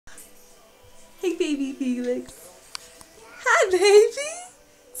baby Felix. Hi, baby.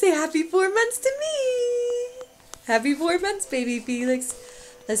 Say happy 4 months to me. Happy 4 months, baby Felix.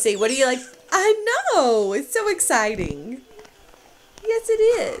 Let's see, what do you like? I know, it's so exciting. Yes, it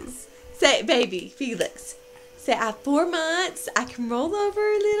is. Say, baby Felix. Say, at 4 months, I can roll over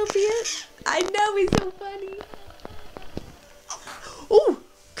a little bit. I know, he's so funny. Oh,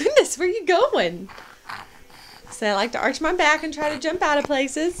 goodness, where are you going? Say, I like to arch my back and try to jump out of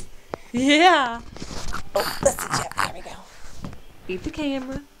places. Yeah. Oh, let's jump. There we go. Beat the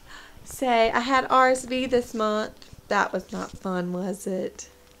camera. Say, I had RSV this month. That was not fun, was it?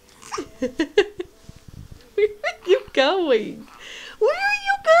 Where are you going? Where are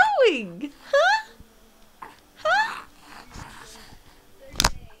you going? Huh? Huh?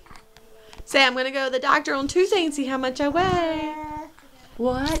 Say, I'm going to go to the doctor on Tuesday and see how much I weigh.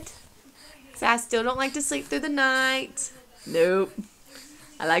 What? Say, I still don't like to sleep through the night. Nope.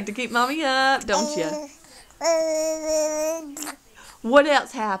 I like to keep mommy up, don't you? What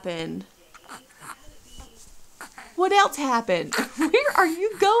else happened? What else happened? Where are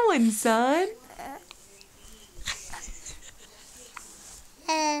you going, son?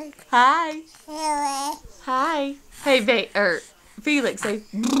 Hi. Hi. Hey, Felix, say.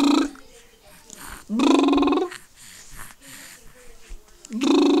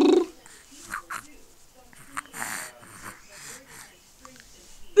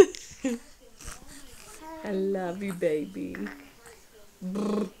 I love you, baby.